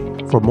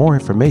 For more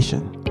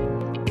information,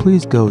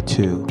 please go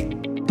to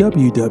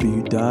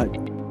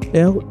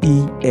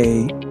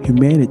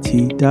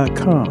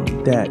www.leahumanity.com.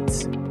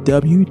 That's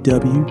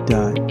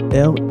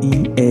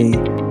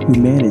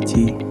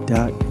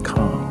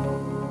www.leahumanity.com.